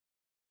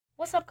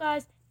What's up,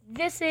 guys?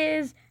 This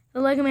is the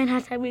Lego Man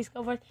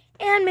 #WeScoForth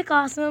and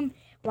McAwesome.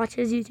 Watch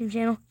his YouTube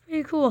channel.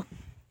 Pretty cool.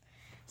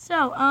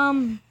 So,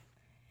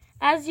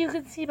 as you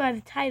can see by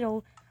the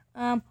title,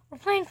 we're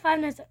playing Five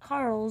Nights at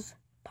Carl's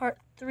Part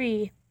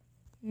 3.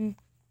 With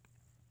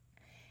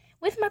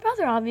my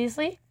brother,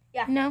 obviously.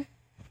 Yeah. No.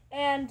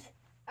 And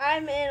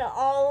I'm in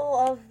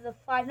all of the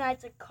Five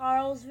Nights at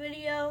Carl's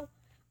video.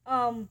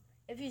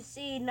 If you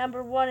see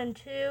number 1 and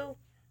 2.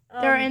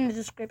 They're in the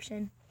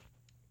description.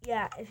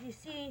 Yeah, if you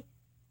see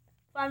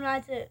Five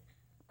Nights at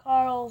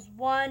Carl's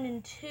 1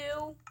 and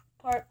 2,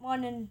 Part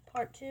 1 and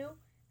Part 2,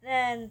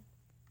 then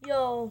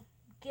you'll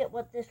get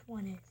what this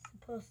one is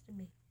supposed to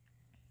be.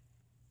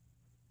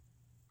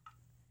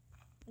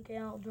 Okay,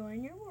 I'll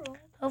join your world.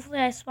 Hopefully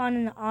I spawn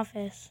in the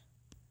office.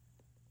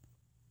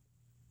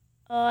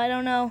 Oh, I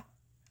don't know.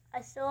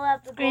 I still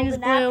have the Screen is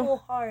golden blue. apple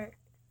heart.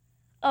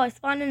 Oh, I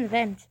spawned in the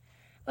vent.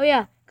 Oh,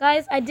 yeah.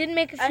 Guys, I did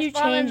make a few I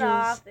spawned changes. in the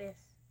office.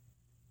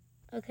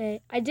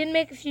 Okay, I did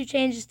make a few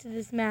changes to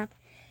this map.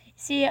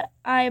 See,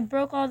 I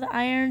broke all the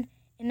iron,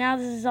 and now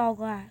this is all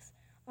glass.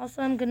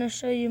 Also, I'm going to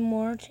show you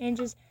more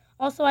changes.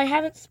 Also, I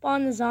haven't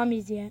spawned the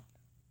zombies yet.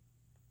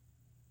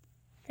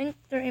 I think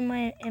they're in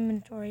my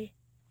inventory.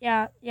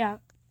 Yeah.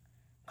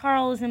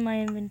 Carl is in my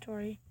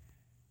inventory.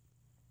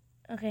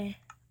 Okay.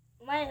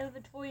 My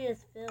inventory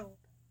is filled.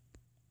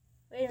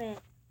 Wait a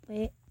minute.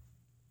 Wait.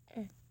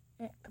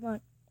 Come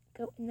on.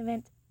 Go in the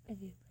vent.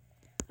 Thank you.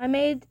 I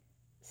made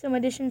some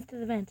additions to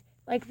the vent.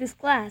 Like this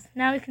glass.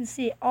 Now we can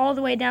see all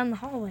the way down the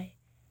hallway.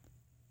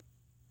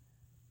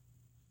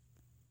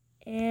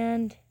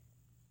 And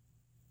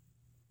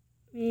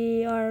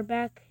we are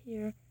back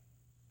here.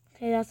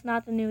 Okay, that's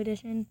not the new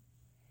addition.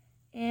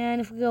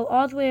 And if we go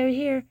all the way over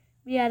here,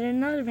 we added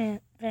another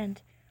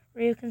vent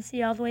where you can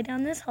see all the way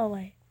down this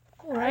hallway.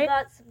 Cool, right?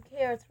 I got some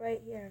carrots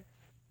right here.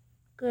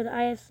 Good,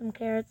 I have some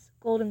carrots,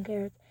 golden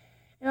carrots.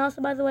 And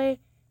also, by the way,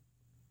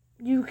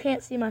 you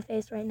can't see my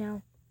face right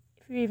now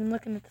if you're even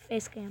looking at the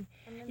face cam.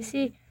 You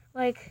see,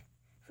 like,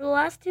 for the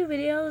last 2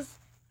 videos,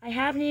 I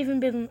haven't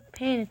even been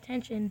paying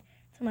attention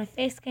to my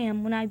face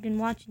cam when I've been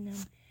watching them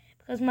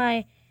because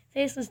my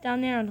face was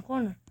down there in the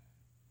corner.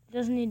 It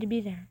doesn't need to be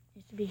there. It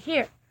needs to be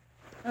here.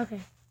 Okay.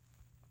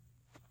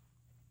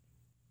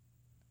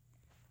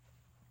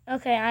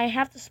 Okay, I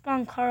have to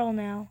spawn Carl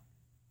now.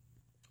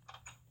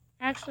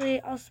 Actually,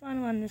 I'll spawn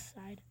him on this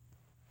side.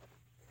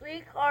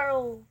 3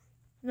 Carls.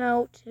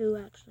 No, 2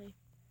 actually.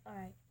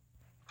 Alright.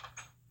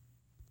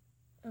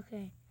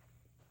 Okay.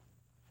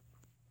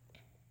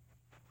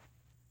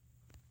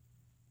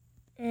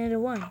 And a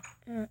 1.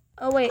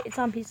 Oh wait, it's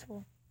on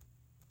peaceful.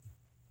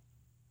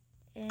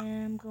 And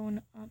I'm going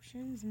to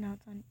options, and now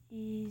it's on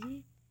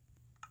easy.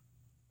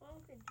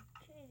 Oh, could you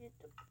change it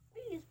to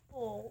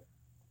peaceful?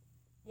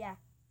 Yeah.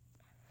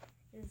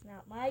 It's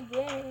not my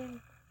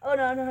game. Oh,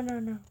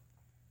 no.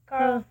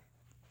 Carl.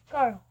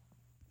 Carl.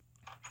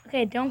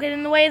 Okay, don't get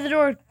in the way of the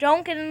door.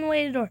 Don't get in the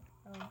way of the door.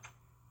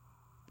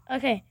 Oh.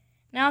 Okay,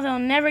 now they'll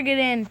never get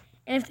in.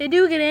 And if they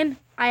do get in,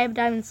 I have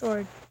diamond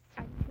sword.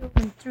 I killed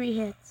them 3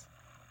 hits.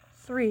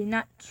 3,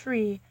 not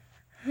 3.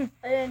 An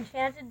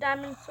enchanted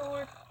diamond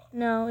sword?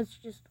 No, it's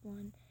just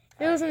 1.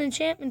 If it was an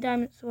enchantment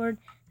diamond sword,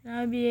 then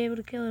I would be able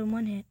to kill it in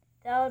 1 hit.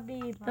 That would be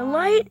mine. The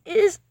light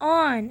is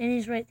on, and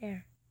he's right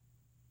there.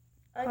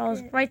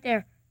 Carl's right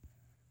there.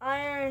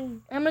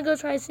 Iron. I'm going to go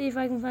try to see if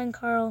I can find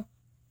Carl.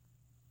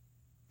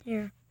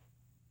 Here.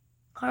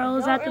 Carl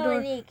is at the door. We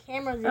don't really need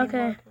cameras anymore.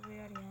 Okay. We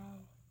already have.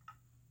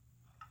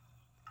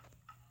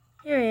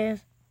 Here he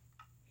is.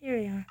 Here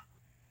we are.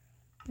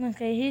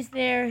 Okay, he's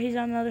there. He's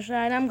on the other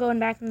side. I'm going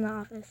back in the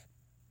office.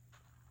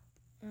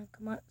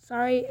 Come on.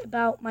 Sorry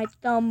about my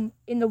thumb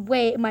in the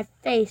way of my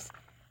face.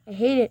 I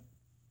hate it.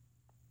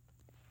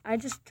 I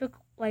just took,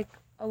 like,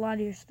 a lot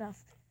of your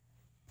stuff.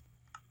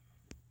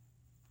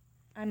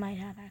 I might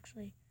have,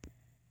 actually.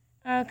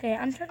 Okay,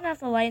 I'm turning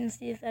off the light and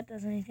see if that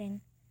does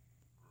anything.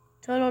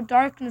 Total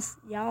darkness,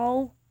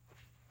 y'all.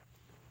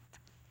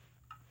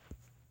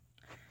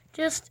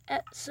 Just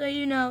so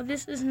you know,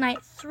 this is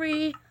night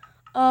 3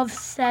 of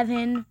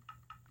 7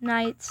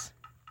 nights.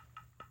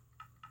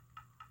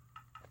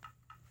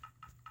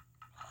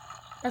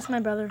 That's my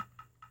brother.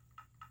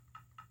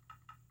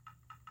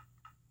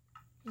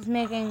 He's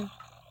making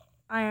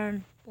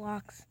iron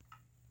blocks.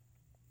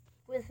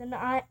 With an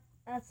eye.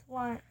 That's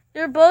why.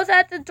 They're both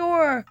at the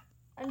door.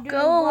 I'm doing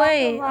Go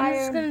away. block of I'm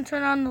just going to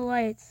turn on the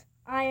lights.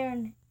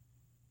 Iron.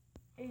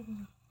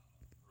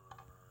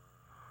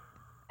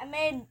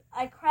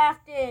 I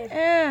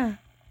crafted.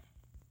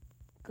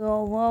 Go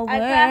away. I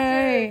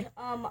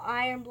crafted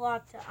iron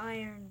block to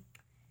iron.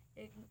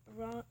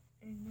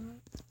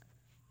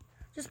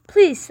 Just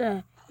please,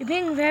 sir. You're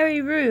being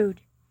very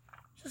rude.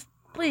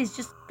 Please,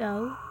 just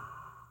go.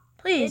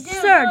 Please,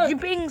 sir, look, you're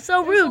being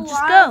so there's rude. a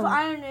Just lot go. of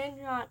iron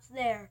ingots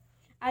there.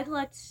 I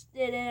collected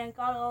it and I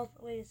got it all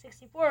the way to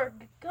 64.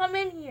 Come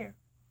in here.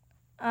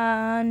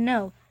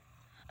 No.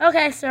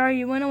 Okay, sir,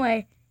 you went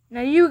away.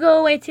 Now you go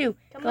away too.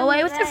 Come Go in away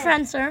the with your vent.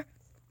 friend, sir.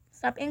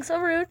 Stop being so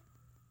rude.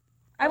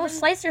 I will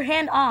slice your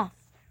hand off.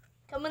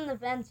 Come in the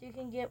vent so you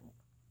can get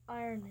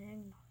iron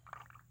thing.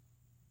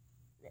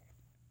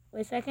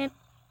 Wait a second.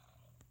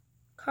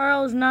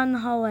 Carl is not in the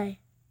hallway.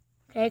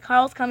 Okay,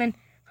 Carl's coming.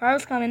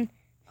 Carl's coming.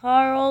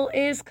 Carl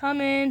is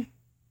coming.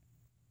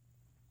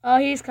 Oh,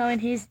 he's coming.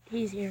 He's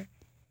here.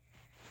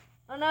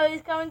 Oh no,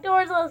 he's coming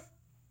towards us.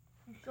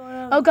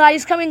 Oh God,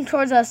 he's coming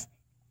towards us.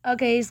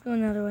 Okay, he's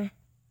going the other way.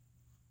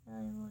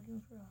 I'm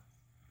looking for us.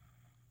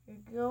 You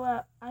go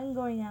out. I'm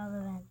going out of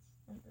the vents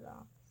into the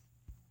office.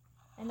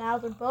 And now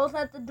they're both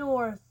at the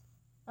doors.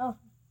 Oh,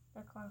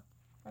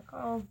 that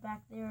Carl's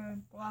back there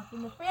and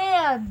blocking the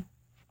fan.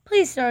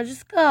 Please, sir,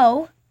 just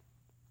go.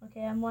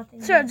 Okay, I'm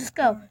watching. Sir, just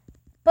go.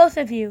 Both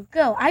of you,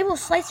 go. I will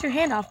slice your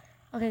hand off.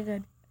 Okay,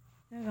 good.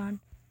 They're gone.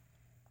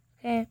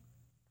 Okay.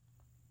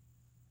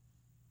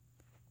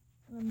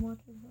 I'm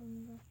watching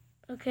him.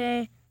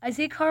 Okay. I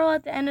see Carl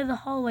at the end of the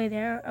hallway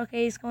there.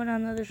 Okay, he's going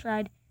on the other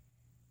side.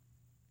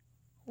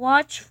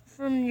 Watch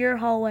from your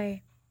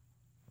hallway.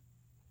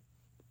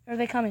 Are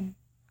they coming?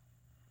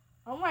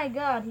 Oh my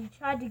God, he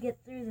tried to get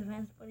through the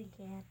vents, but he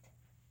can't.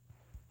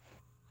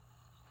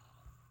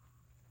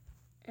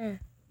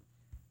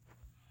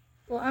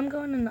 Well, I'm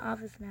going in the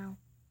office now.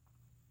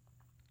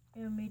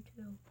 Yeah, me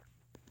too.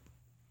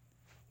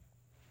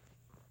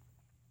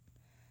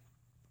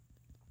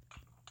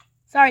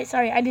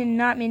 Sorry, I did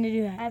not mean to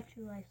do I that. have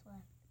 2 lives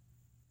left.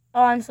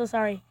 Oh, I'm so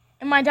sorry.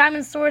 And my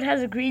diamond sword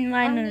has a green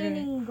line I'm under it.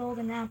 eating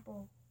golden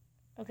apple.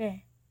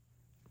 Okay.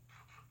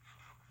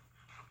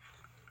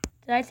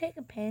 Did I take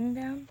a pen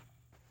down?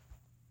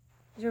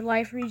 Is your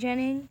life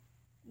regenning?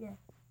 Yeah.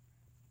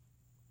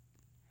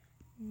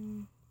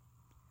 I'm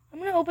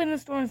going to open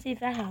this door and see if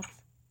that helps.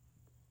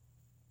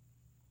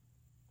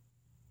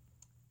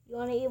 You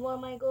want to eat one of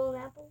my golden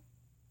apples?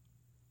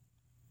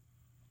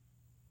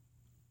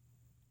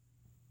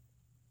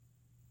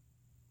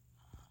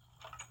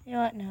 You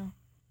know what? No.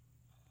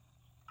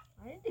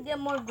 I need to get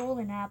more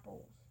golden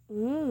apples.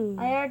 Ooh.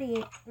 I already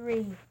ate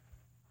 3.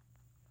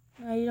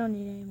 No, you don't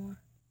need any more.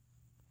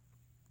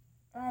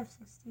 I have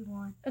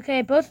 61.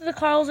 Okay, both of the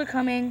Carls are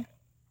coming.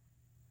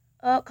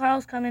 Oh,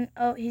 Carl's coming.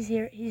 Oh, he's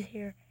here. He's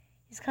here.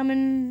 He's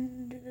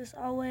coming to this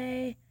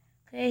hallway.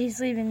 Okay, he's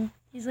leaving.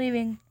 He's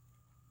leaving.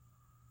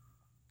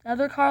 The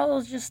other Carl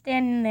is just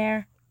standing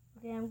there.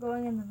 Okay, I'm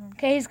going in the vent.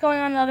 Okay, he's going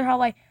on the other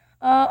hallway.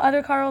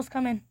 Other Carl's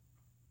coming.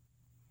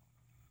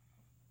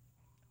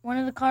 One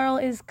of the Carl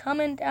is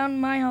coming down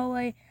my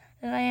hallway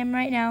that I am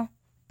right now.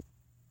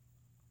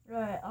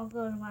 Right, I'll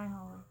go to my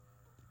hallway.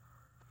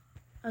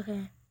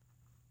 Okay.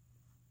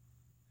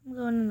 I'm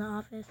going in the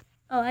office.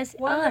 Oh, I see.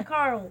 One of the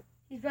Carl.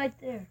 He's right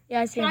there.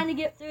 Yeah, I see Trying him.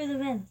 to get through the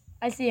vents.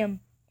 I see him.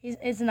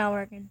 It's not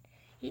working.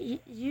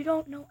 You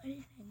don't know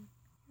anything.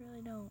 You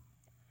really don't.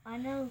 I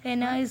know. Okay,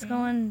 now he's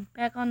going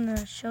back on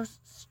the show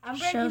I'm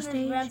show breaking stage.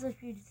 this vents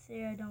if you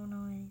say I don't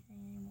know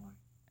anything anymore.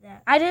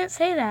 That. I didn't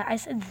say that. I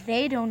said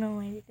they don't know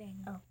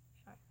anything. Oh,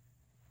 sorry.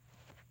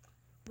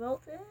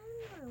 Well then,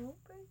 I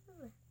won't break the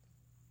vents.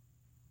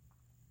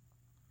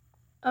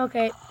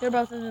 Okay, they're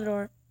both at the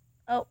door.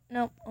 Oh,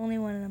 no, only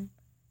one of them.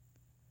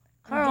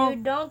 Carl.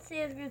 Dude, don't see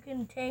if you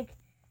can take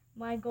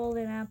my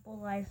golden apple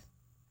life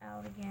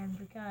out again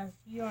because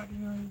you already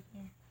know you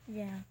can.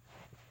 Yeah,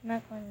 I'm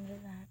not going to do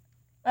that.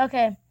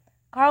 Okay,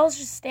 Carl's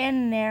just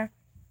standing there.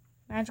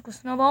 Magical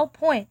snowball,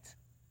 point.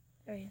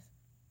 There he is.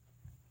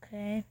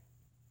 Okay.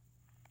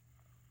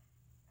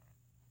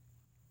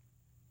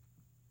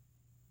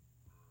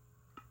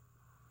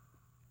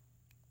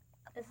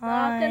 It's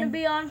not going to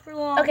be on for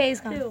long. Okay,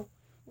 he's gone. 2,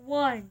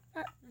 1,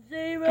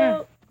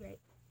 0. Great.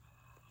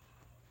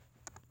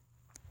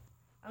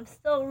 I'm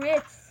still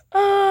rich.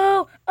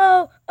 Oh.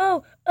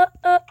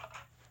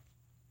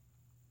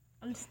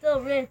 I'm still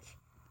rich.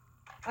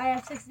 I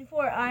have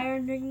 64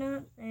 iron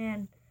ingots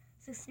and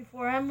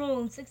 64 emerald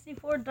and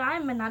 64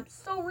 diamond. I'm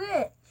so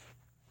rich.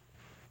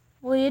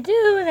 Well, you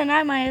do, then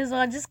I might as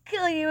well just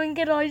kill you and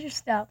get all your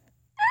stuff.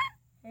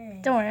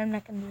 Hey. Don't worry, I'm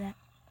not going to do that.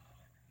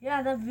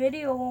 Yeah, the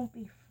video won't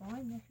be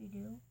fun if you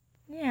do.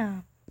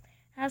 Yeah.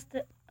 Has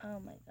to...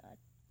 Oh, my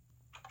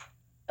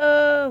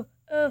God.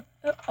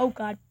 Oh,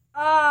 God.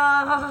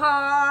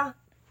 Ah!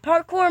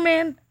 Parkour,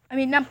 man. I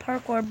mean, not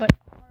parkour, but...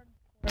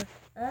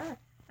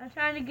 I'm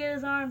trying to get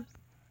his arms.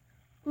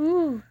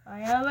 Ooh. I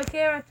have a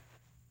carrot.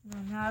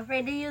 I'm not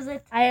afraid to use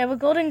it. I have a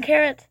golden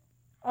carrot.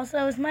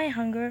 Also, is my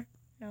hunger...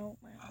 No,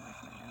 my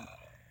hunger's not out.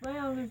 My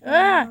hunger's not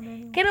Ah! out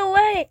anymore. Get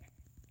away!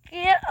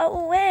 Get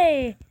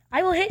away!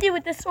 I will hit you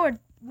with this sword.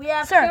 We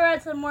have Sir.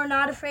 carrots and we're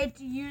not afraid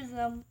to use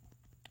them.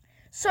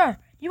 Sir,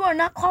 you are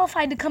not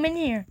qualified to come in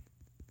here.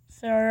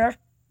 Sir.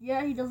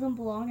 Yeah, he doesn't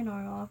belong in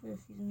our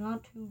office. He's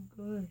not too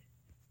good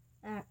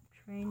at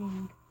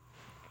training.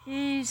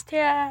 He's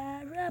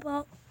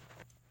terrible.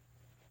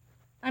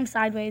 I'm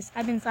sideways.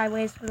 I've been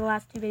sideways for the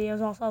last 2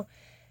 videos also.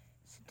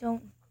 So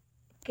don't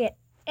get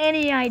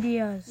any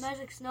ideas.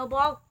 Magic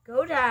snowball,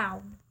 go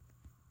down.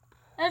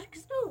 Magic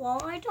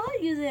snowball, I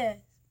taught you this.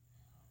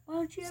 Why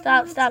don't you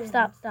ever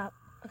Stop.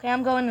 Okay,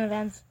 I'm going to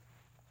events.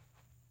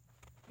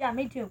 Yeah,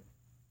 me too.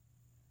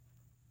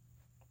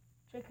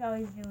 Check how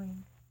he's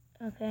doing.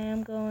 Okay,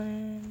 I'm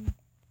going.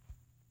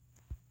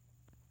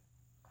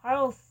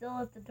 Carl's still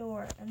at the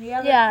door, and the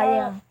other Yeah, Carl,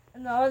 yeah.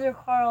 and the other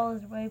Carl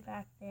is way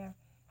back there,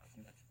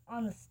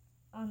 on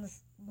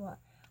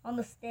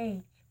the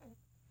stage.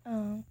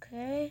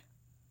 Okay.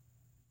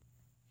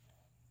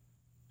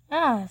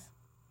 Yes.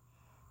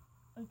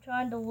 I'm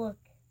trying to look.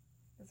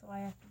 That's why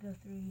I have to go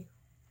through you.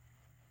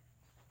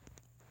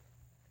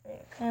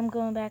 There. I'm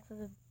going back to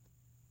the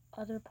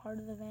other part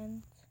of the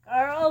vent.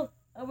 Carl,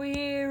 over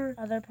here.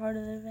 Other part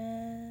of the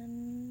vent.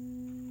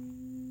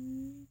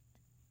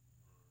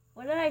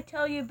 What did I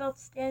tell you about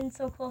standing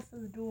so close to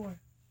the door?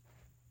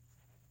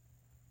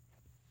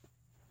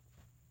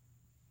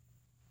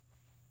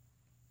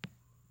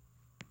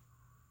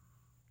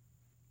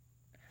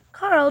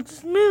 Carl,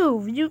 just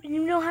move. You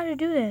know how to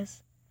do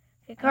this.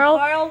 Okay, Carl.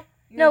 Carl,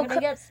 you're gonna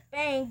get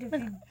spanked if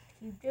you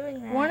keep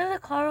doing that. One of the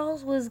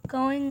Carls was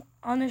going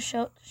on the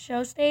show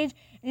stage,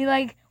 and he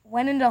like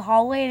went into the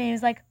hallway, and he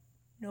was like,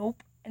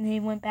 "Nope," and then he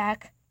went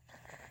back.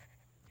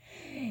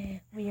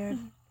 Weird.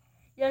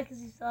 Yeah, because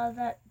he saw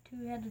that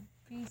two-headed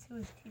beast who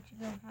was teaching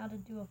them how to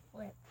do a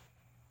flip.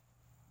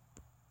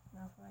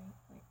 Not right.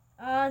 Wait.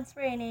 Oh, it's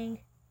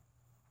raining,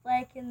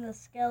 like in the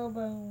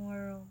skeleton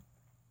world.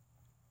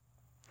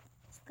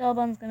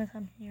 Skellbun's gonna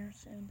come here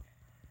soon.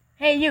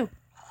 Hey, you!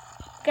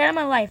 Get out of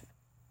my life.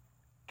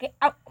 Get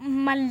out of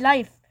my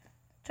life.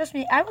 Trust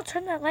me, I will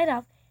turn that light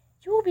off.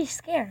 You will be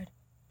scared.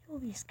 You will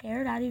be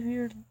scared out of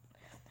your...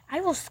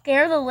 I will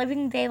scare the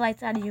living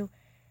daylights out of you.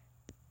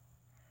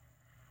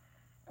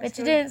 Bet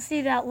you didn't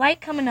see that light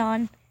coming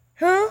on.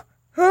 Huh?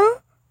 Huh?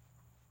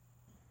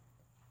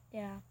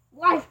 Yeah.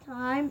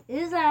 Lifetime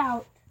is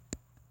out.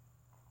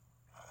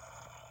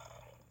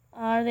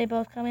 Are they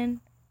both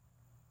coming?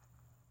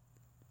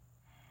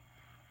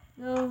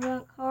 No,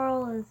 but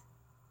Carl is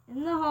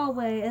in the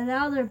hallway, and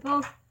now they're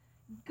both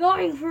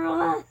going for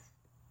us.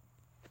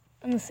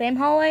 In the same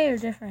hallway or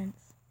different?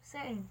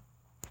 Same.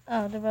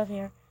 Oh, they're both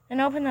here. Then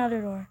open the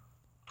other door.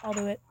 I'll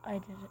do it. I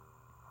did it.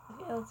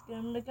 Okay, let's get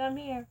them to come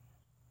here.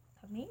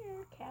 Come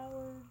here,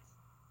 cowards.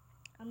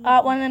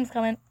 One of them's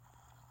coming.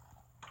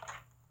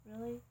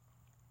 Really?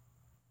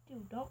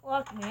 Dude, don't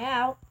lock me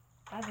out.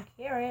 I have a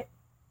carrot.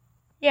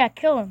 Yeah,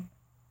 kill him.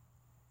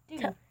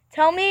 Dude.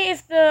 Tell me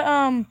if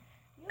the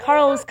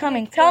Carl is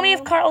coming. Tell me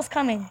if Carl's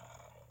coming.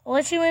 I'll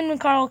let you in when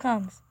Carl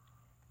comes.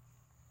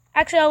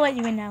 Actually, I'll let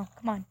you in now.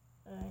 Come on.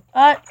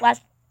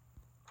 Last.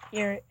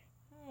 Here.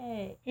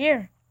 Hey.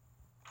 Here.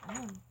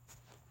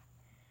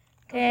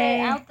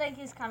 Okay, I don't think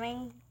he's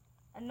coming.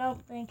 I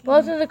don't think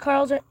both of the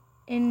Carls are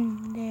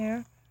in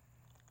there.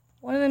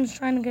 One of them's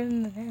trying to get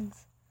in the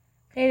vents.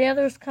 Okay, the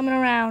other's coming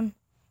around.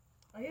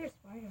 I hear a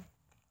spider.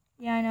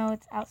 Yeah, I know.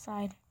 It's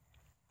outside.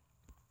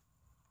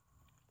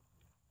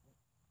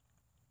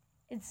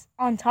 It's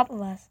on top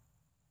of us.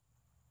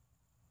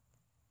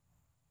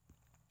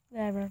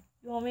 Whatever.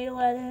 You want me to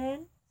let it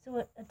in so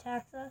it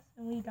attacks us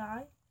and we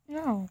die?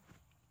 No.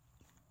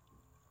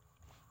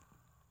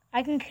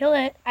 I can kill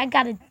it. I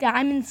got a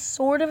diamond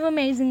sword of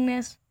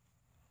amazingness.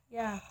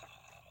 Yeah.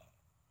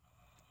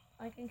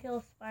 I can kill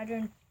a spider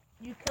and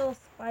you kill a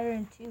spider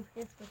in 2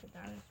 hits with a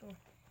diamond sword.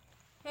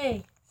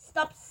 Hey,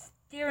 stop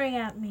staring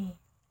at me.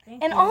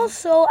 Thank you.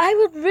 Also, I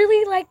would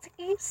really like to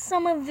eat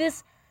some of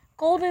this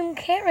golden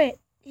carrot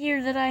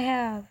here that I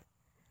have.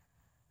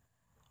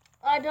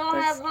 I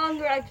don't have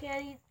hunger. I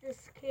can't eat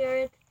this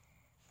carrot.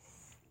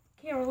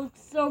 Carrot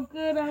looks so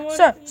good. I want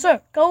to eat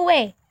Sir, go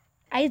away.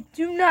 I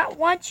do not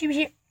want you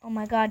here. Oh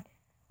my God.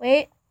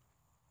 Wait.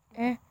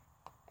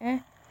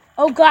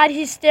 Oh God,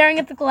 he's staring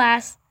at the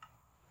glass.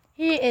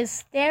 He is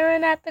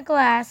staring at the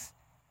glass.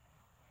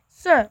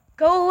 Sir,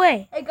 go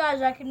away. Hey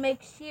guys, I can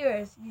make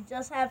shears. You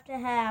just have to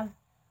have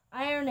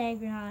iron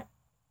agate.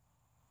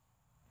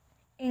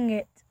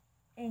 Ingot.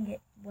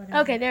 Whatever.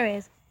 Okay, there he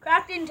is.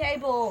 Crafting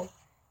table.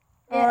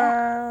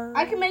 Yeah,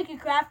 I can make a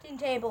crafting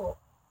table.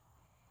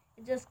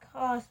 It just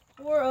costs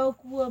 4 oak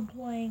wood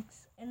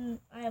planks, and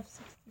I have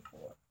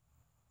 64.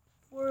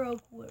 4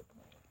 oak wood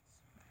planks.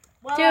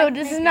 Well, dude,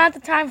 this is not the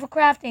time for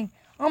crafting.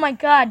 Oh my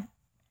God.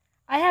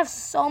 I have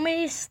so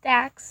many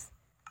stacks.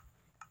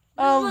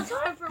 This is the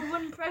time for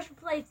wooden pressure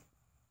plates.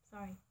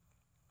 Sorry.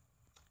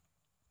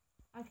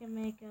 I can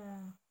make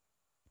a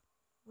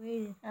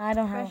weighted I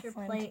don't have pressure a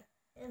flint. plate.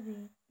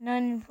 Heavy.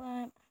 None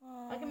flint.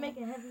 I can make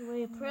a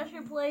heavyweight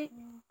pressure plate.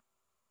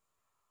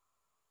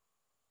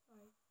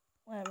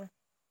 Whatever.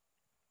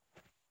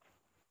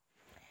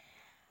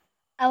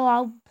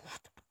 I'll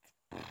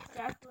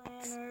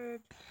Jack-o'-lantern,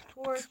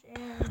 torch,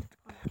 and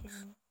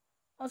pumpkin.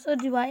 Also,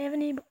 do I have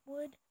any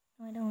wood?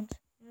 No, I don't.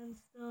 And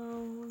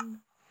stone.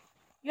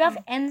 You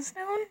have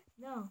endstone?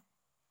 No.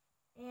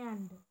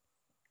 And.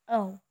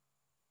 Oh.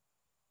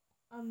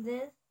 On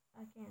this, I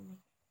can't make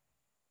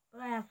it.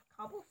 But I have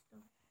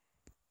cobblestone.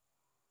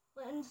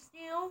 Flint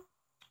steel.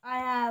 I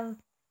have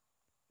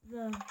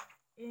the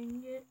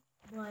ingot.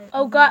 But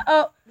Oh God!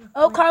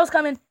 Oh! Carl's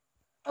coming!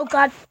 Oh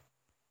God!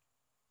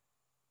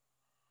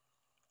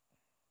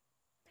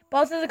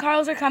 Both of the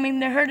Carls are coming.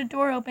 They heard a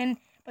door open,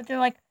 but they're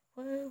like,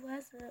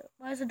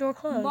 "Why is the door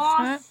closed?"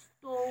 Huh?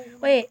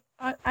 Wait,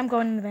 I'm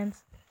going in the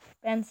vents.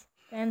 Vents.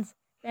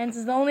 Vents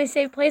is the only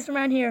safe place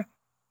around here.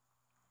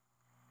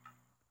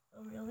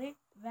 Oh, really?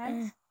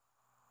 Vents?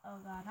 Oh,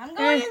 God. I'm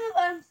going in the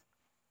vents.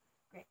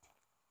 Great.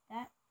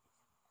 That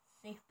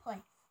is a safe place.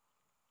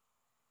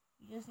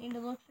 You just need to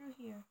look through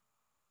here.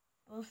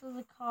 Both of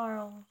the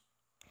Carls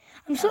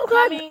I'm so are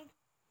glad. coming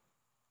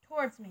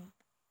towards me.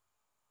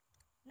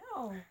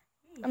 No.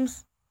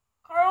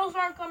 Carls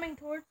aren't coming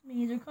towards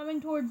me. They're coming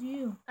towards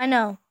you. I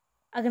know.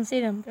 I can see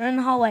them. They're in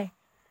the hallway.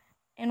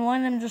 And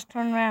one of them just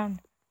turned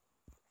around.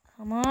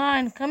 Come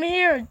on. Come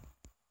here.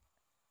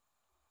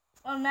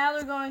 Oh, now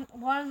they're going.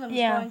 One of them is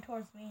going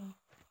towards me.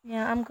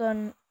 Yeah, I'm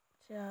going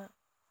to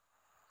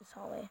this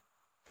hallway.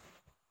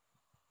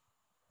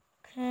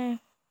 Okay.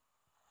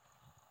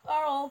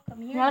 Carl,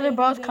 come here. Now they're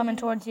both coming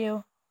towards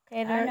you.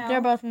 Okay,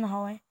 they're both in the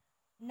hallway.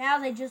 Now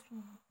they just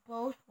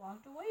both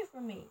walked away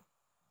from me.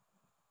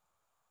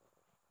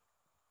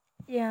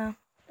 Yeah,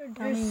 they're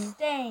dummies. They're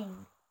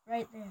staying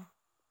right there.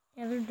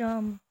 Yeah, they're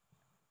dumb.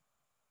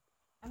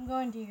 I'm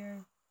going to your...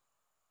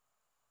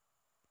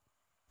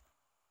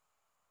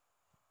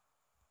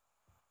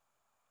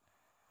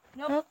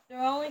 Nope,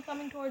 they're only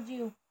coming towards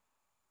you.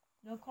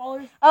 No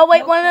callers. Oh,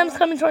 wait, one of them's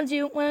coming towards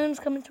you. One of them's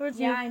coming towards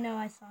you. Yeah, I know,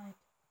 I saw it.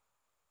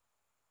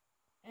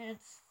 And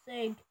it's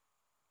saying,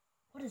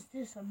 what is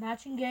this, a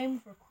matching game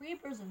for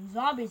creepers and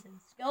zombies and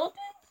skeletons?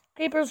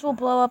 Creepers will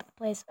blow up the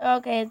place.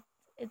 Okay,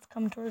 it's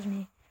coming towards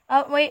me.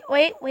 Oh, wait,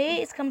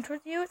 it's coming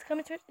towards you. It's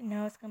coming towards you.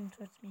 No, it's coming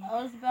towards me.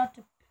 I was about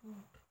to poop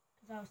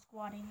because I was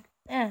squatting.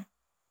 Yeah.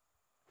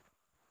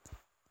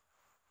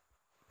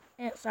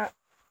 Yeah, stop.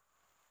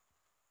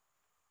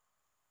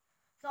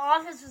 The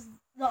office is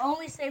the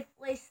only safe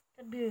place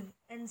to be,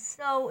 and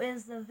so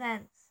is the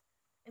vents.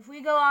 If we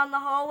go on the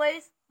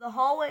hallways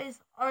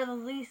are the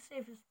least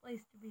safest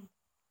place to be.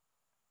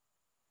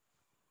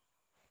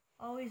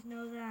 Always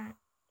know that.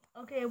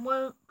 Okay,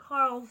 one of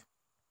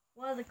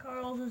the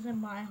Carls is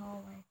in my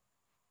hallway.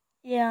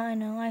 Yeah, I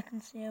know. I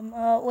can see him.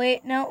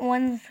 Wait, no,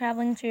 one's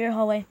traveling to your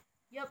hallway.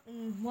 Yep,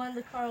 and one of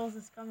the Carls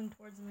is coming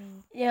towards me.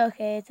 Yeah,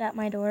 okay, it's at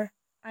my door.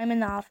 I'm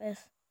in the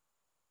office.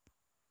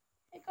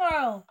 Hey,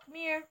 Carl, come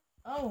here.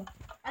 Oh,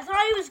 I thought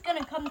he was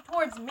gonna come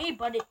towards me,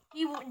 but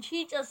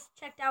he just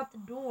checked out the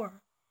door.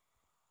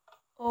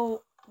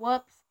 Oh,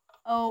 whoops.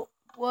 Oh,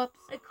 whoops.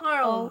 Hey,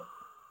 Carl,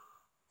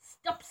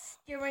 stop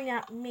staring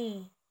at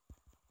me.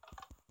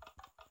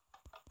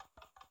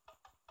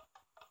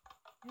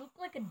 You look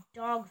like a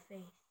dog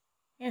face.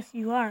 Yes,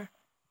 you are.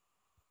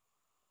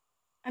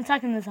 I'm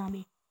talking to the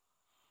zombie.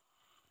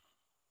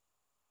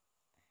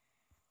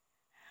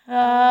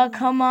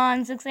 Come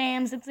on, 6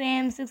 a.m., 6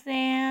 a.m., 6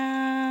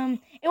 a.m.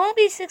 It won't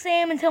be 6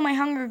 a.m. until my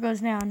hunger goes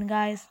down,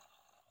 guys.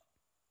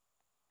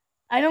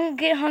 I don't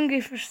get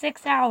hungry for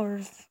 6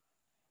 hours.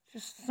 It's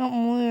just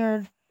something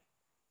weird.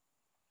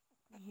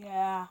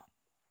 Yeah,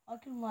 I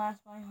can last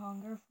my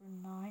hunger for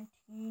 19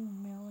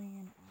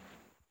 million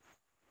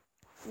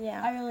hours.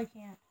 Yeah. I really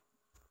can't.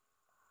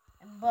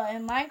 But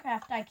in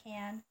Minecraft I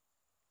can.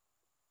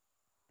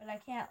 But I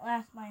can't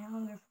last my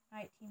hunger for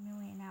 19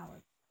 million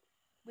hours.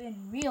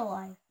 In real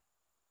life.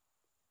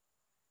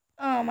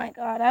 Oh my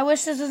god, I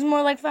wish this was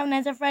more like Five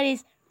Nights at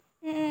Freddy's.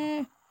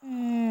 I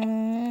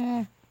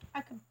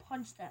could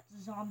punch that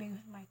zombie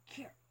with my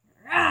carrot.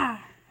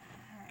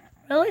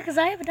 Really? Because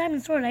I have a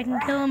diamond sword. I can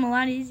kill him a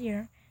lot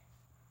easier.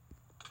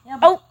 Yeah,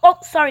 oh,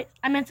 sorry.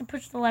 I meant to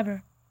push the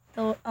lever.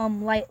 The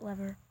light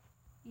lever.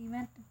 You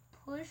meant to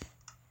push?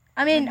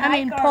 I mean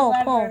pull.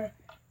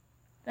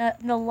 The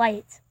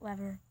light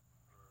lever.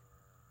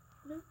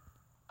 No,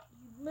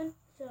 you meant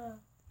to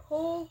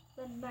pull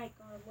the night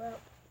guard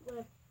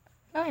lever.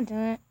 No, I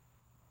didn't.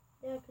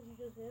 Yeah, because you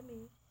just hit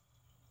me.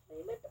 So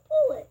you meant to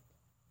pull it.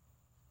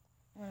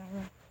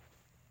 Whatever.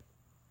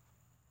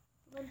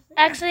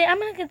 Actually, I'm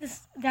going to get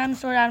this diamond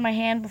sword out of my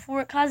hand before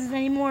it causes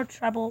any more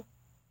trouble.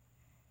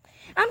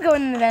 I'm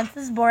going in the vents.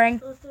 This is boring.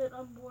 Listen,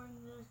 I'm boring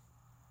this.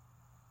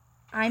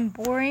 I'm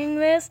boring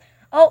this?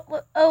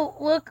 Oh,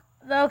 look.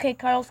 Okay,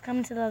 Carl's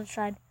coming to the other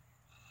side.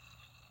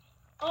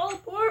 Oh,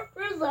 poor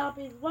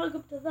zombies.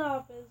 Welcome to the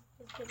office.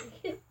 Just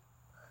kidding.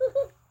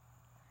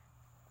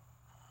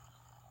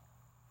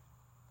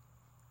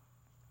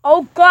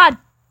 Oh, God.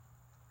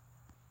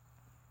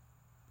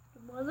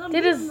 One of them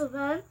in the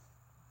vents?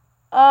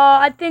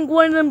 I think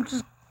one of them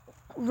just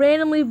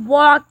randomly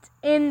walked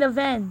in the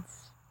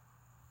vents.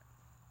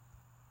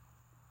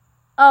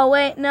 Oh,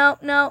 wait,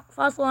 no.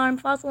 False alarm.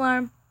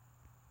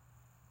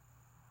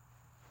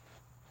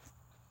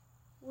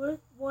 What if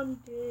one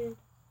did?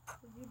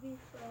 Would you be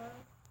sad?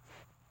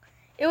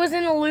 It was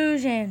an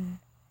illusion.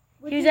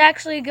 He was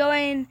actually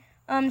going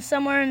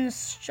somewhere in the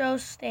show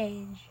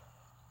stage.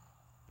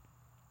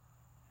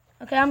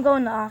 Okay, I'm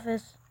going to the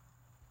office.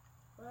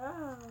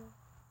 Wow.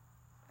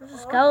 There's a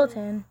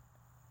skeleton.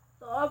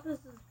 The office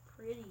is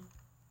pretty.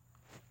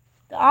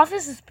 The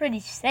office is pretty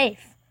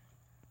safe.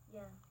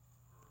 Yeah.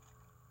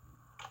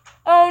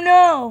 Oh,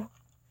 no.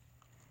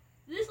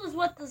 This is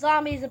what the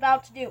zombie is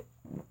about to do.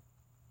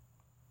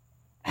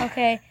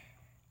 Okay.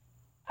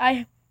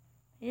 Ew,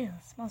 it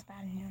smells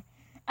bad in here.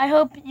 I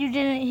hope you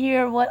didn't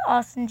hear what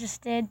Austin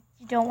just did.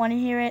 You don't want to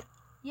hear it.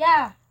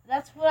 Yeah,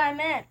 that's what I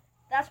meant.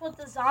 That's what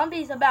the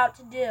zombie's about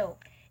to do.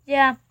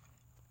 Yeah.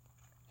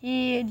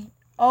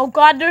 Oh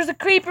God, there's a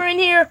creeper in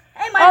here.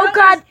 Hey, Oh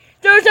God,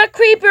 there's a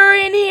creeper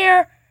in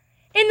here.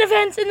 In the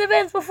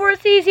vents, before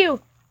it sees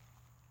you.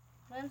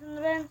 Vents in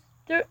the vents?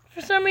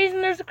 For some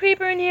reason, there's a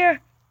creeper in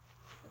here.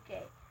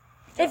 Okay.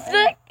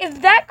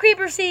 If that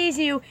creeper sees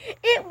you,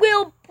 it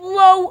will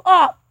blow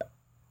up.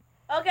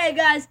 Okay,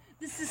 guys,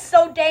 this is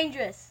so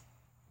dangerous.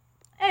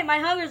 Hey, my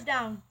hunger's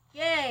down.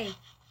 Yay.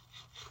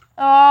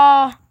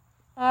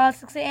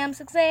 6 a.m.,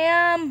 6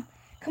 a.m.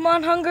 Come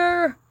on,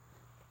 hunger.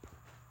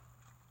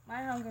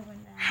 My hunger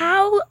went down.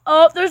 How?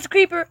 Oh, there's a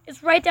creeper.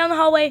 It's right down the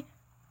hallway.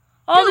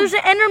 Oh, Dude. there's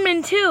an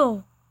Enderman,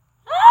 too.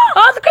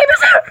 Oh, the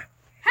creeper's there.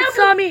 It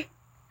saw me.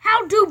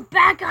 How do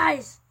bad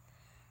guys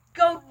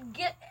go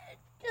get...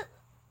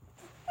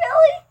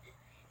 Really?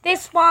 They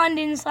spawned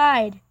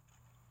inside.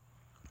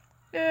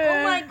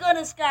 Oh my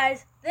goodness,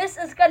 guys. This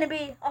is going to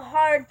be a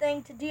hard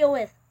thing to deal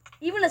with.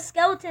 Even a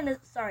skeleton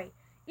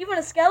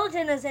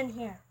is in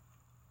here.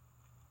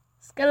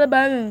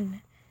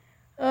 Skeleton.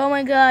 Oh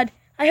my God.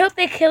 I hope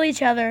they kill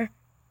each other.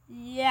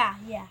 Yeah.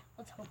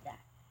 Let's hope that.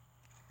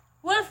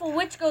 What if a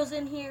witch goes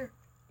in here?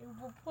 It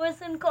will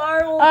poison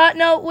Carl.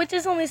 No,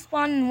 witches only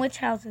spawn in witch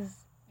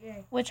houses.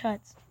 Yay. Witch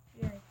huts.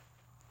 Yay.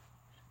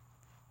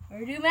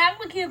 Where do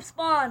magma cubes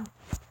spawn?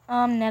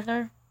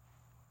 Nether.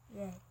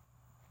 Yay.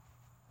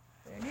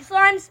 Where do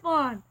slimes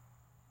spawn?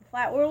 The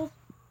flat world?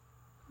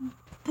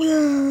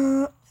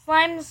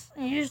 Slimes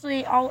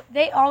usually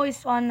they always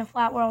spawn in the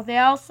flat world. They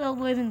also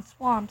live in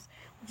swamps,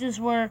 which is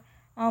where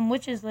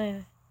witches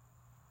live.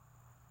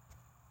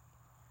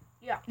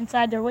 Yeah.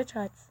 Inside their witch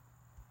huts.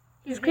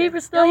 Is Here. creeper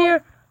still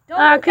here? Don't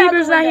look out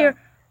Creeper's the not window.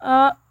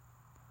 here.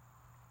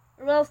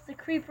 Or else the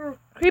creeper.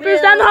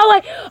 Creeper's down the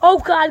hallway. Oh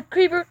God,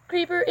 creeper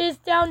is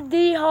down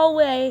the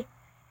hallway.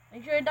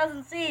 Make sure it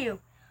doesn't see you.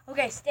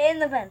 Okay, stay in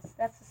the vents.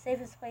 That's the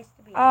safest place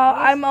to be.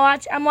 I'm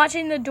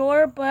watching the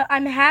door, but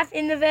I'm half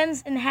in the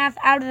vents and half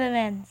out of the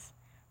vents.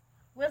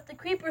 What if the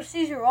creeper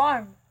sees your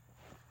arm?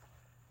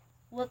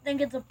 Will it think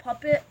it's a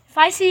puppet? If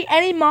I see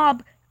any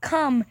mob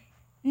come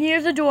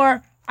near the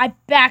door, I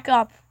back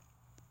up.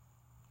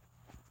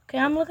 Okay,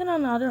 I'm looking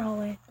on the other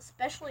hallway.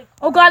 Especially.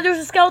 Oh God, there's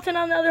a skeleton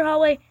on the other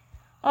hallway.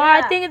 Oh,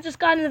 Yeah. I think it just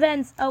got in the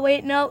vents. Oh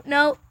wait, no.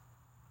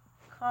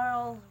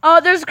 Carl. Oh,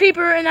 there's a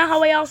creeper in that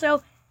hallway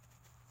also.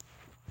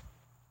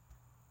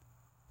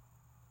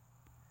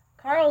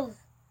 Carl's.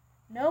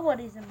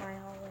 Nobody's in my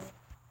hallway.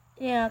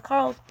 Yeah,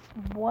 Carl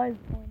was.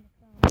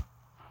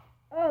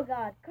 Oh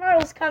God,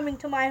 Carl's coming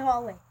to my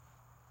hallway.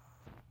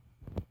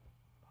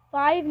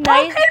 Five Oh,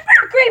 Nights.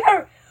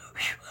 creeper!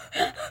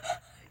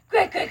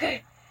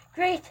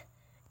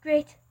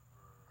 Great.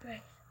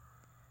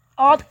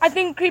 Oh, I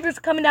think creepers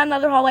are coming down the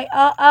other hallway.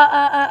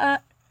 I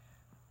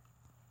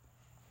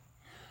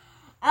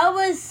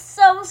was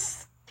so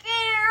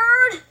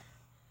scared.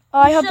 Oh,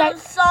 I You hope should have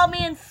that. saw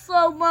me in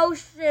slow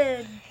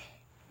motion.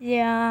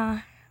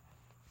 Yeah.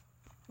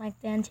 Like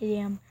the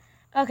NTDM.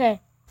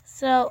 Okay,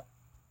 so,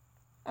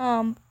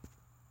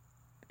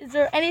 is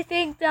there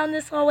anything down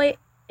this hallway?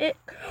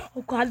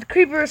 Oh God, the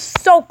creeper is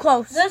so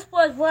close. This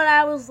was what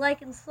I was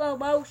like in slow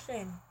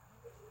motion.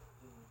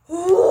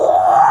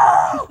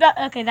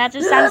 Okay, that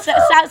just sounds.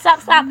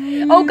 Stop.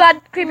 Oh God,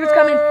 creeper's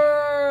coming.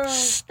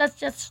 Shh, that's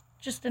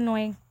just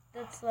annoying.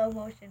 That's slow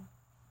motion.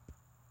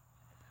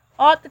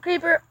 Oh, the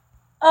creeper.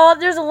 Oh,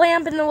 there's a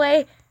lamp in the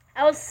way.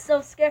 I was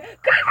so scared.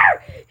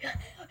 Creeper!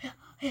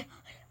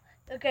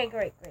 Okay,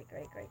 great.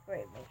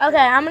 Okay,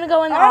 I'm gonna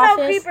go in the Oh office.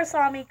 no, creeper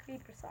saw me.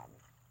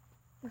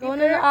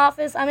 Going in the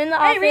office. I'm in the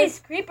Hey office. Reese,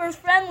 creeper's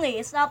friendly.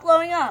 It's not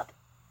blowing up.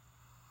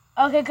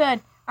 Okay,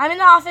 good. I'm in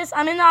the office.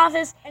 And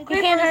He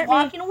creeper can't is hurt me.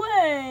 walking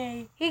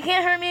away. He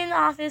can't hurt me in the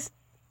office.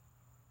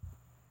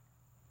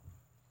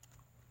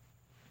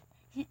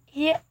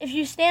 If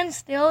you stand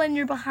still and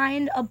you're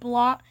behind a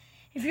block,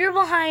 if you're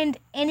behind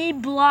any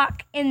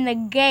block in the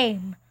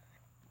game,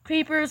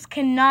 creepers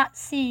cannot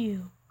see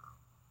you.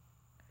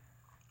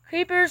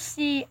 Creepers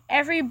see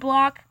every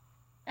block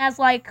as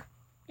like,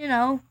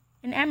 an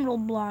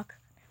emerald block.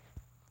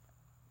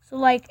 So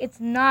like it's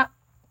not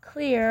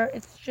clear,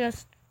 it's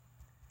just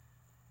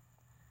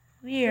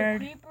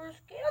weird. So creepers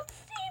can't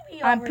see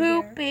me I'm over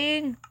here.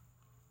 pooping.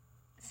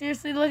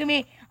 Seriously, look at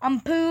me. I'm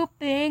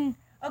pooping.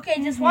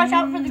 Okay, just watch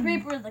out for the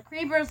creeper. The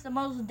creeper is the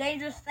most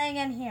dangerous thing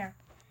in here.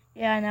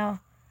 Yeah, I know.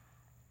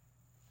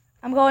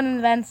 I'm going in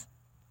the vents.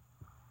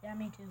 Yeah,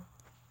 me too.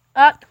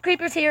 The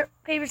creeper's here.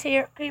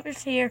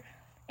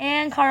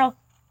 And Carl.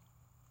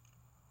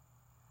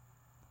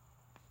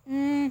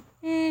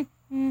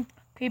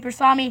 Creeper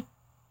saw me.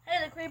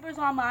 Hey, the creeper's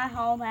on my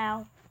hall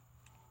now.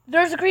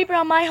 There's a creeper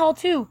on my hall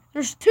too.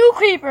 There's 2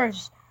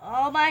 creepers.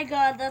 Oh my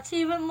God, that's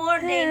even more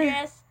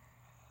dangerous.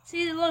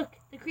 See, look,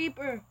 the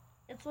creeper.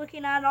 It's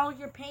looking at all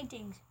your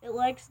paintings. It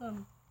likes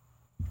them.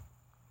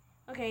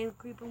 Okay, the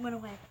creeper went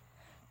away.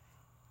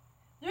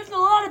 There's a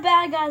lot of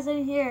bad guys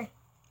in here.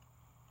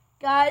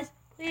 Guys,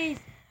 please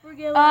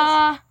forgive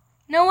us.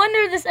 No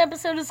wonder this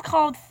episode is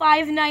called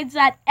 5 Nights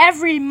at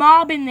Every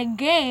Mob in the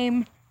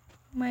Game.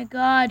 Oh my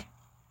God.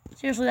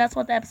 Seriously, that's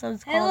what the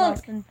episode's Hey, called, look.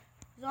 Austin.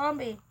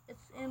 Zombie.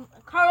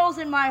 Carl's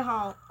in my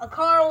hall. A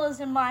Carl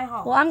is in my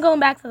hall. Well, I'm going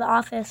back to the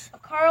office. A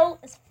Carl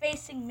is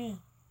facing me.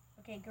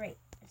 Okay, great.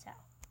 It's out.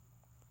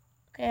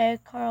 Okay,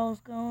 Carl's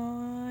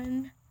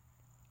gone.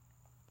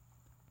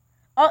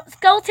 Oh,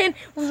 Skeleton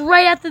was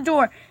right at the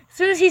door. As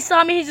soon as he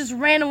saw me, he just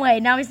ran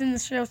away. Now he's in the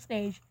show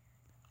stage.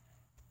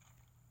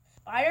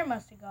 Spider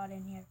must have got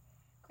in here.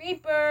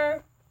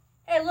 Creeper.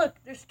 Hey, look.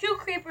 There's 2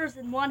 creepers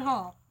in one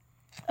hall.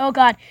 Oh,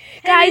 God.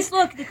 Hey, Guys,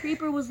 look. The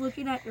creeper was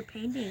looking at your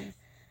paintings.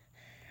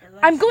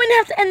 I'm going to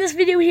have to end this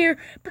video here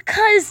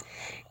because...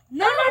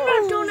 No.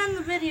 Don't end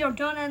the video.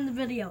 Don't end the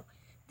video.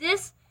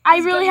 I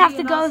really have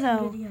to go,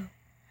 though. Video.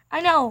 I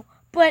know,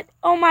 but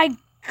oh my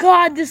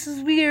God, this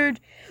is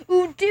weird.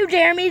 Ooh, do you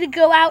dare me to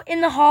go out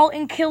in the hall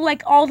and kill,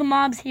 like, all the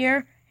mobs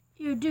here?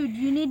 Here, dude,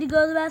 you need to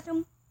go to the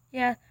bathroom?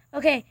 Yeah.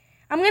 Okay,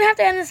 I'm going to have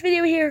to end this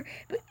video here.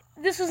 But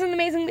this was an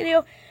amazing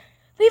video.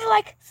 Leave a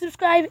like,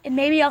 subscribe, and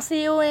maybe I'll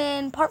see you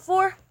in part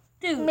 4.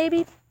 Dude.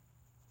 Maybe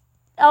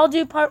I'll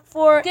do part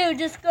 4. Dude,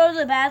 just go to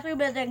the bathroom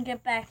and then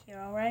get back here,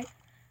 alright?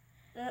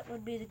 That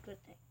would be the good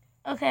thing.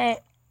 Okay.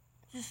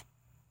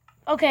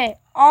 Okay,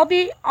 I'm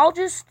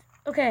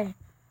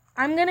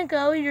going to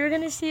go. You're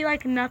going to see,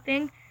 like,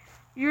 nothing.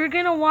 You're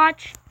going to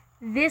watch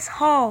this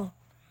hall.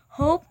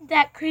 Hope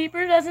that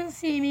creeper doesn't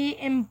see me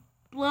and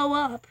blow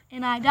up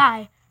and I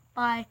die.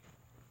 Bye.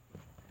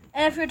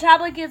 And if your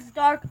tablet gets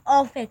dark,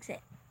 I'll fix it.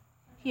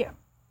 Here.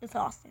 It's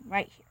Austin,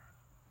 right here.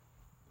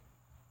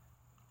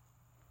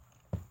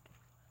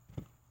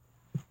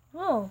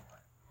 Whoa.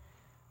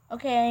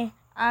 Okay,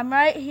 I'm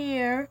right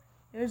here.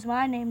 Here's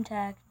my name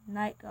tag,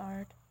 Night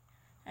Guard.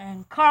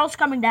 And Carl's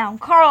coming down.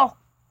 Carl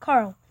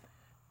and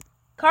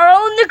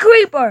the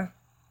creeper.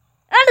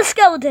 And the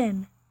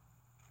skeleton.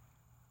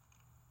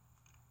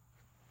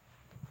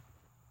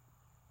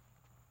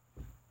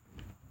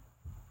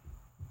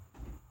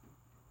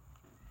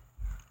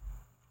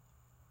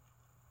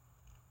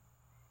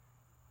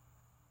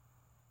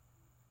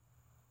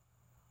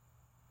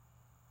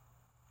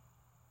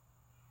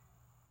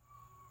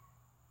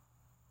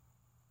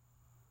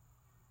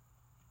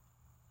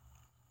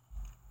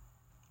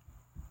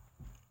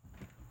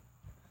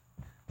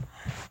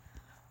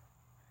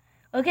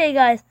 Okay,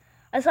 guys,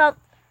 I saw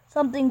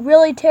something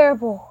really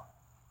terrible.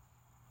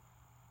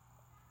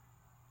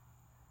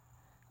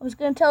 I was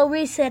going to tell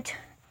Reset.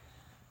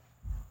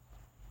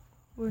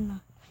 We're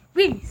not.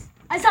 Reese,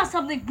 I saw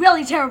something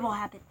really terrible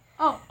happen.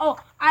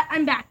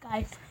 I'm back,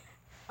 guys.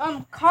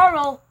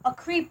 Carl, a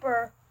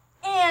creeper,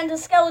 and a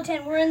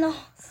skeleton were in the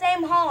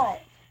same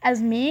hall.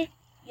 As me?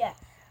 Yeah.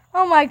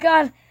 Oh my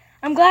God.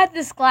 I'm glad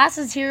this glass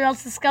is here,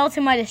 else the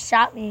skeleton might have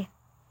shot me.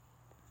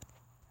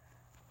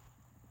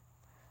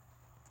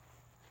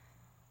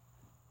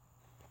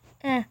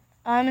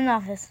 I'm in the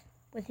office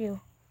with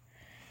you.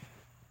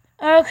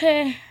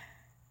 Okay.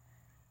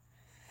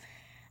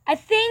 I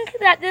think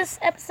that this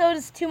episode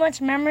is too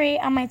much memory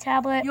on my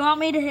tablet. You want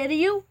me to hit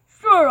you?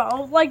 Sure, I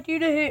would like you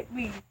to hit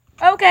me.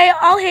 Okay,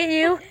 I'll hit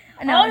you.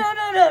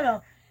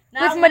 No.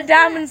 With my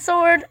diamond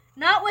sword.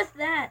 Not with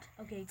that.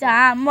 Okay. Good.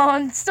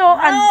 Diamond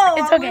sword. No,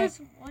 It's okay.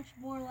 Much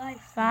more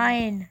life.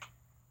 Fine.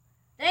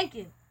 Thank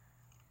you.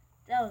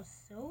 That was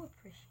so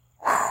appreciated.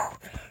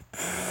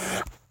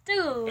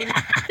 Dude.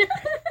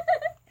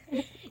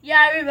 Yeah,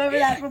 I remember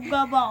that from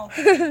Gumball.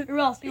 Or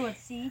else you would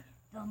see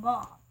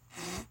Gumball.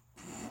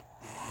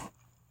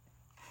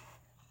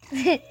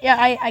 Yeah,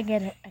 I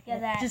get it.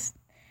 That. Just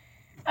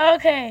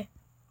okay.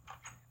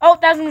 Oh,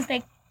 that was a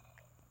mistake.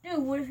 Dude,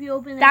 what if you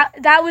open it?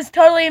 That was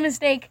totally a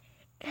mistake.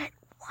 It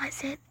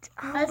wasn't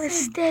a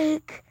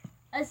mistake.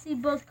 I see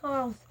both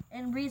Carls.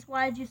 And Reese,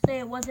 why did you say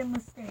it wasn't a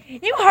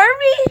mistake? You heard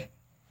me?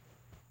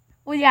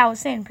 Well, yeah, I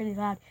was saying pretty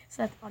loud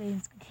so that the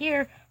audience could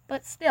hear.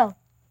 But still,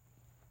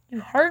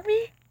 you heard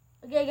me?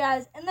 Okay,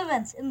 guys, in the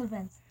vents.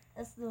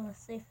 That's the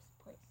safest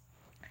place.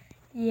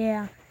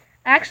 Yeah.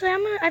 Actually,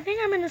 I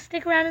think I'm gonna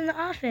stick around in the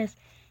office.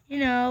 You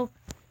know,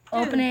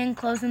 Dude. opening,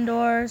 closing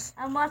doors.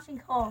 I'm watching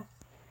calls.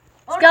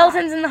 Oh,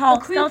 Skeleton's in the hall. A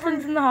creeper.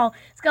 Skeleton's in the hall.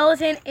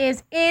 Skeleton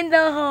is in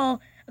the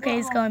hall. Okay,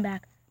 he's going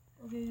back.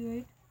 Okay,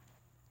 great.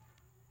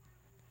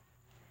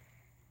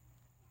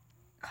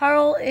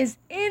 Carl is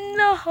in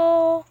the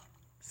hall.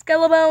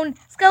 Skeleton's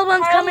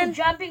coming.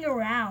 Jumping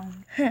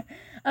around.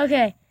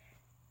 Okay.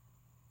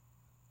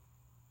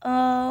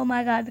 Oh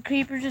my God, the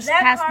creeper just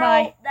passed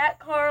by. That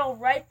Carl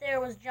right there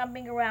was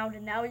jumping around,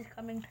 and now he's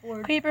coming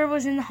towards. Creeper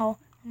was in the hall.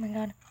 Oh my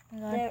God.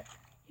 There.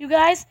 You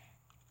guys,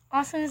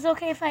 Austin, is it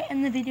okay if I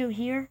end the video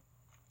here?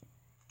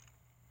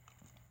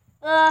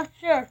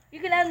 Sure.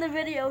 You can end the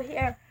video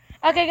here.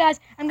 Okay,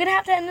 guys, I'm gonna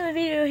have to end the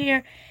video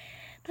here.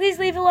 Please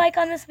leave a like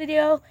on this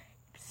video.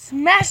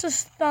 Smash the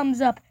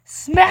thumbs up.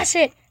 Smash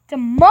it.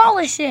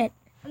 Demolish it.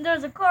 And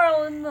there's a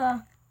Carl in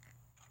the.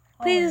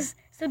 Please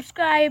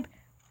subscribe.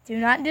 Do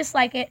not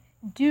dislike it.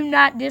 Do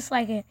not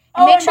dislike it.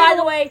 And make sure by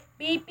the way,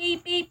 beep,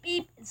 beep, beep,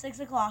 beep. It's 6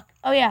 o'clock.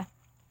 Oh, yeah.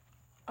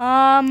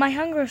 My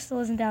hunger still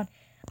isn't down.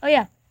 Oh,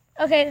 yeah.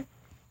 Okay.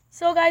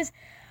 So, guys,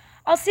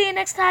 I'll see you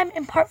next time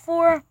in part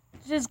 4,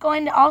 which is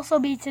going to also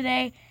be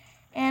today.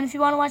 And if you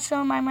want to watch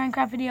some of my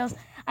Minecraft videos,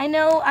 I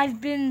know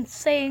I've been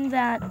saying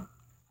that.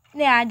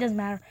 Yeah, it doesn't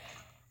matter.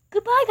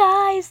 Goodbye,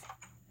 guys.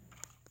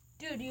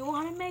 Dude, do you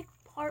want to make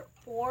part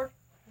 4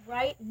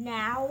 right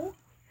now?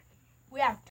 We have